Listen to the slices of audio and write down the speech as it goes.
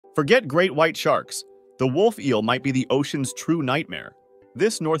Forget great white sharks. The wolf eel might be the ocean's true nightmare.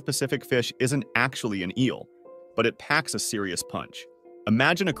 This North Pacific fish isn't actually an eel, but it packs a serious punch.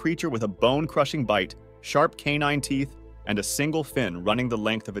 Imagine a creature with a bone-crushing bite, sharp canine teeth, and a single fin running the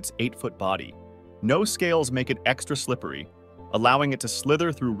length of its 8-foot body. No scales make it extra slippery, allowing it to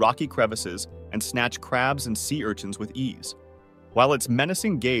slither through rocky crevices and snatch crabs and sea urchins with ease. While its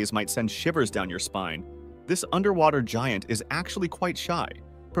menacing gaze might send shivers down your spine, this underwater giant is actually quite shy,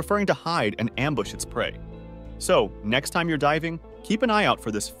 preferring to hide and ambush its prey. So, next time you're diving, keep an eye out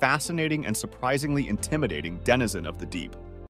for this fascinating and surprisingly intimidating denizen of the deep.